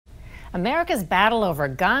America's battle over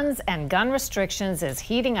guns and gun restrictions is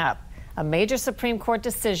heating up. A major Supreme Court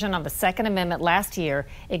decision on the Second Amendment last year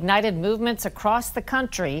ignited movements across the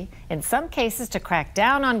country, in some cases to crack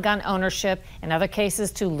down on gun ownership, in other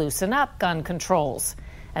cases to loosen up gun controls.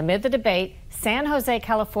 Amid the debate, San Jose,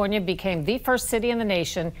 California became the first city in the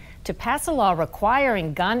nation to pass a law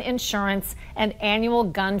requiring gun insurance and annual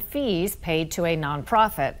gun fees paid to a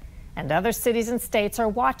nonprofit. And other cities and states are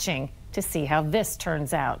watching to see how this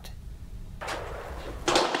turns out.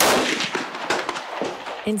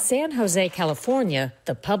 In San Jose, California,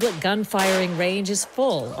 the public gun firing range is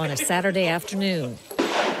full on a Saturday afternoon.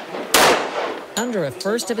 Under a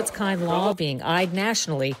first-of-its-kind law being eyed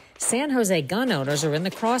nationally, San Jose gun owners are in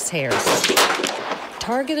the crosshairs,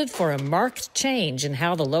 targeted for a marked change in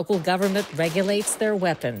how the local government regulates their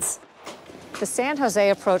weapons. The San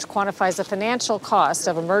Jose approach quantifies the financial cost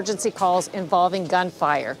of emergency calls involving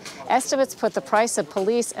gunfire. Estimates put the price of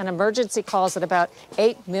police and emergency calls at about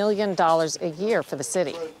 $8 million a year for the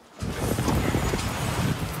city.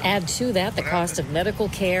 Add to that the cost of medical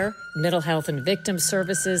care, mental health and victim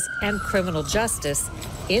services, and criminal justice.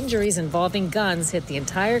 Injuries involving guns hit the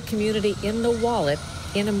entire community in the wallet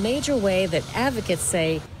in a major way that advocates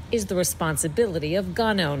say is the responsibility of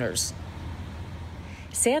gun owners.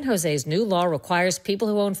 San Jose's new law requires people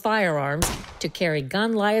who own firearms to carry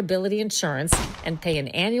gun liability insurance and pay an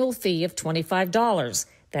annual fee of $25.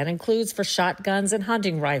 That includes for shotguns and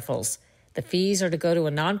hunting rifles. The fees are to go to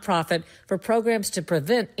a nonprofit for programs to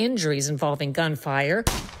prevent injuries involving gunfire,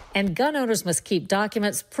 and gun owners must keep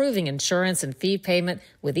documents proving insurance and fee payment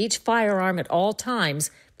with each firearm at all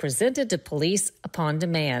times, presented to police upon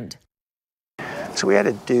demand. So we had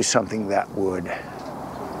to do something that would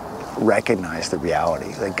recognize the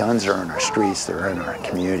reality that guns are in our streets, they're in our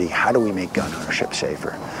community. How do we make gun ownership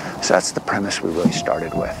safer? So that's the premise we really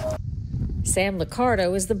started with. Sam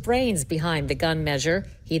Liccardo is the brains behind the gun measure.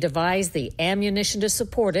 He devised the ammunition to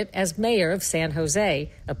support it as mayor of San Jose,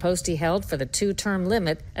 a post he held for the 2-term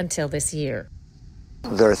limit until this year.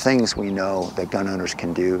 There are things we know that gun owners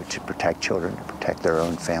can do to protect children, to protect their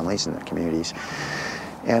own families and their communities.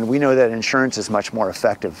 And we know that insurance is much more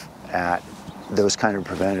effective at those kind of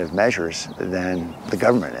preventative measures than the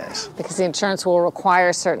government is. Because the insurance will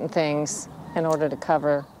require certain things in order to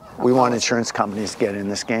cover. We want insurance companies to get in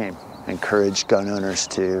this game, encourage gun owners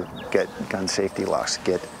to get gun safety locks,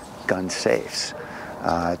 get gun safes,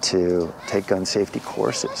 to take gun safety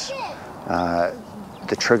courses.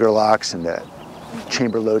 The trigger locks and the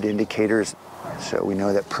chamber load indicators, so we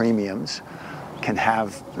know that premiums can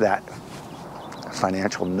have that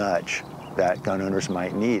financial nudge that gun owners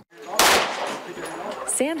might need.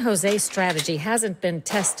 San Jose's strategy hasn't been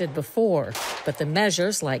tested before, but the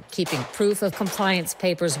measures, like keeping proof of compliance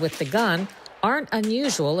papers with the gun, aren't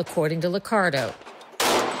unusual, according to Liccardo.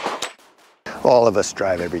 All of us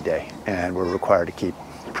drive every day, and we're required to keep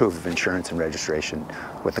proof of insurance and registration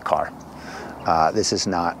with the car. This is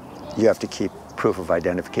not, you have to keep proof of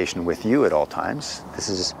identification with you at all times. This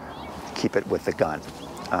is keep it with the gun.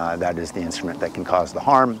 That is the instrument that can cause the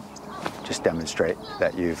harm. Just demonstrate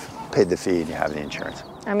that you've paid the fee and you have the insurance.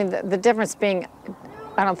 I mean, the difference being,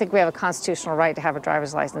 I don't think we have a constitutional right to have a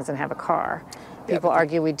driver's license and have a car. People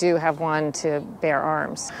argue we do have one to bear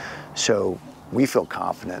arms. So we feel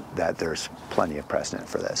confident that there's plenty of precedent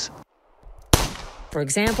for this. For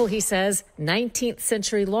example, he says 19th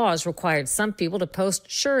century laws required some people to post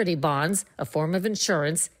surety bonds, a form of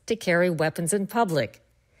insurance, to carry weapons in public.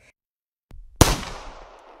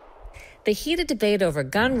 The heated debate over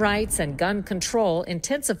gun rights and gun control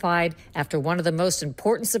intensified after one of the most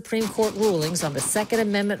important Supreme Court rulings on the Second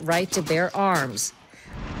Amendment right to bear arms.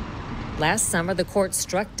 Last summer, the court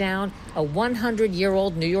struck down a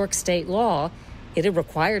 100-year-old New York state law. It had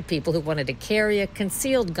required people who wanted to carry a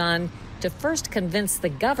concealed gun to first convince the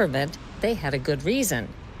government they had a good reason.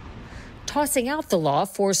 Tossing out the law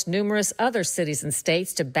forced numerous other cities and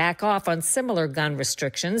states to back off on similar gun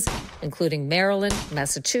restrictions, including Maryland,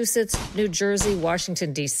 Massachusetts, New Jersey,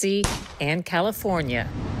 Washington, D.C., and California.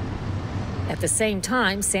 At the same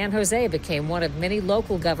time, San Jose became one of many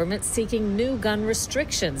local governments seeking new gun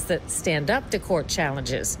restrictions that stand up to court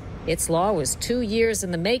challenges. Its law was 2 years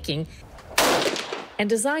in the making and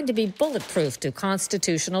designed to be bulletproof to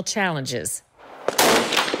constitutional challenges.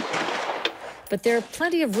 But there are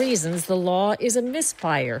plenty of reasons the law is a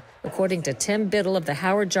misfire, according to Tim Biddle of the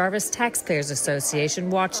Howard Jarvis Taxpayers Association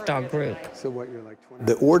watchdog group.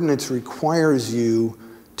 The ordinance requires you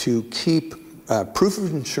to keep proof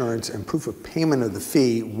of insurance and proof of payment of the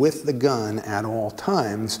fee with the gun at all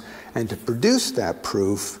times, and to produce that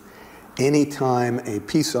proof anytime a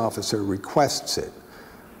peace officer requests it.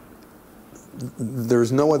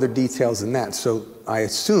 there's no other details than that. So I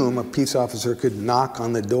assume a peace officer could knock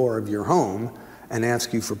on the door of your home and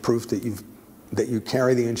ask you for proof that you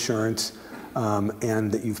carry the insurance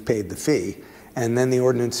and that you've paid the fee. And then the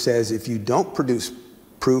ordinance says if you don't produce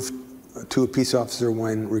proof to a peace officer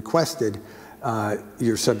when requested,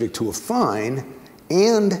 you're subject to a fine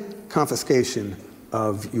and confiscation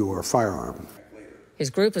of your firearm. His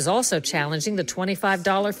group is also challenging the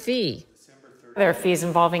 $25 fee. There are fees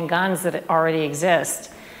involving guns that already exist.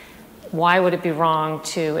 Why would it be wrong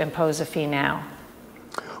to impose a fee now?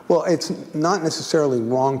 Well, it's not necessarily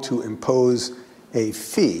wrong to impose a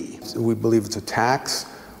fee. We believe it's a tax,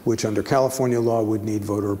 which under California law would need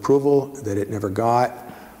voter approval, that it never got.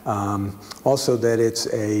 Also that it's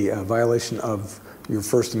a violation of your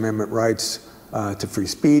First Amendment rights to free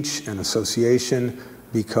speech and association,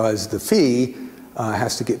 because the fee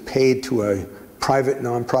has to get paid to a private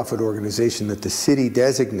nonprofit organization that the city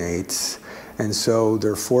designates, and so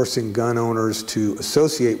they're forcing gun owners to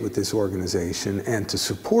associate with this organization and to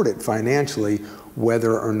support it financially,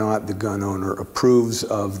 whether or not the gun owner approves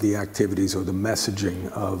of the activities or the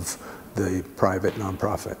messaging of the private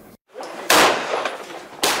nonprofit.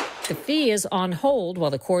 The fee is on hold while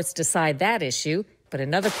the courts decide that issue, but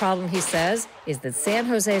another problem, he says, is that San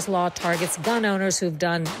Jose's law targets gun owners who've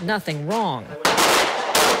done nothing wrong.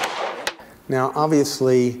 Now,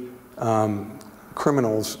 obviously,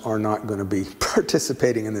 criminals are not going to be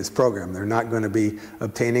participating in this program. They're not going to be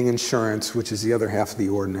obtaining insurance, which is the other half of the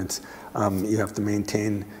ordinance. You have to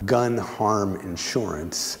maintain gun harm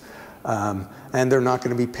insurance. And they're not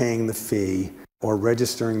going to be paying the fee or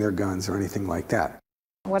registering their guns or anything like that.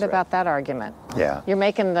 What about that argument? Yeah. You're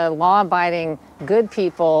making the law-abiding good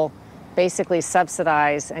people basically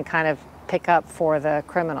subsidize and kind of pick up for the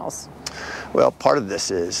criminals. Well, part of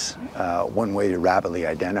this is one way to rapidly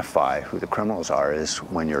identify who the criminals are is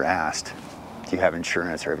when you're asked, do you have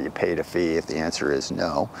insurance or have you paid a fee? If the answer is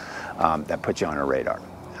no, that puts you on a radar.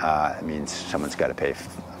 It means someone's got to pay a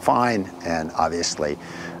fine, and obviously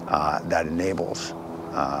that enables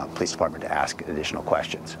police department to ask additional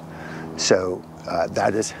questions. So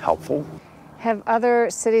that is helpful. Have other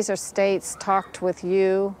cities or states talked with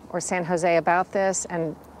you or San Jose about this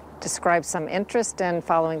and described some interest in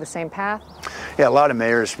following the same path? Yeah, a lot of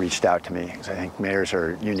mayors reached out to me because I think mayors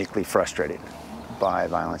are uniquely frustrated by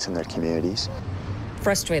violence in their communities.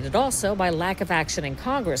 Frustrated also by lack of action in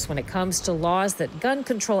Congress when it comes to laws that gun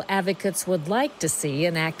control advocates would like to see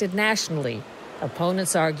enacted nationally.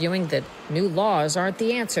 Opponents arguing that new laws aren't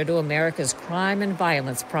the answer to America's crime and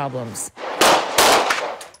violence problems.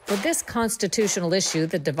 For this constitutional issue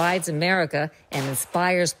that divides America and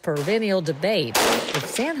inspires perennial debate, if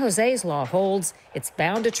San Jose's law holds, it's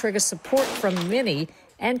bound to trigger support from many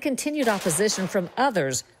and continued opposition from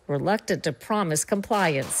others reluctant to promise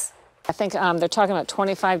compliance. I think they're talking about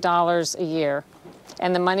 $25 a year,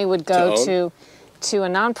 and the money would go to a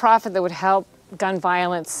nonprofit that would help gun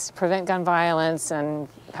violence, prevent gun violence, and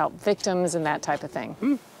help victims and that type of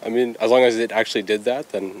thing. I mean, as long as it actually did that,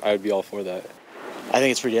 then I would be all for that. I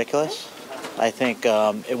think it's ridiculous. I think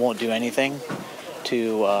it won't do anything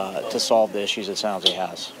to solve the issues that San Jose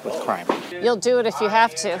has with crime. You'll do it if you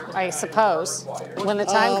have to, I suppose. When the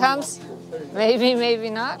time comes? Maybe, maybe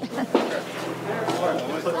not.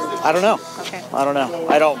 I don't know. Okay. I don't know.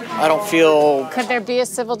 I don't feel. Could there be a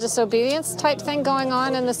civil disobedience type thing going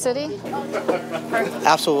on in the city?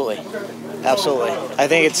 Absolutely. Absolutely. I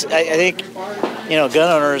think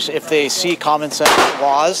gun owners, if they see common sense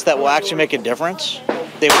laws that will actually make a difference,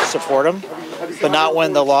 they would support them. But not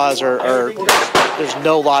when the laws are there's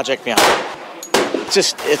no logic behind it. It's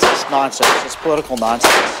just nonsense. It's political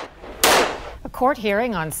nonsense. A court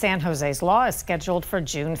hearing on San Jose's law is scheduled for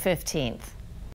June 15th.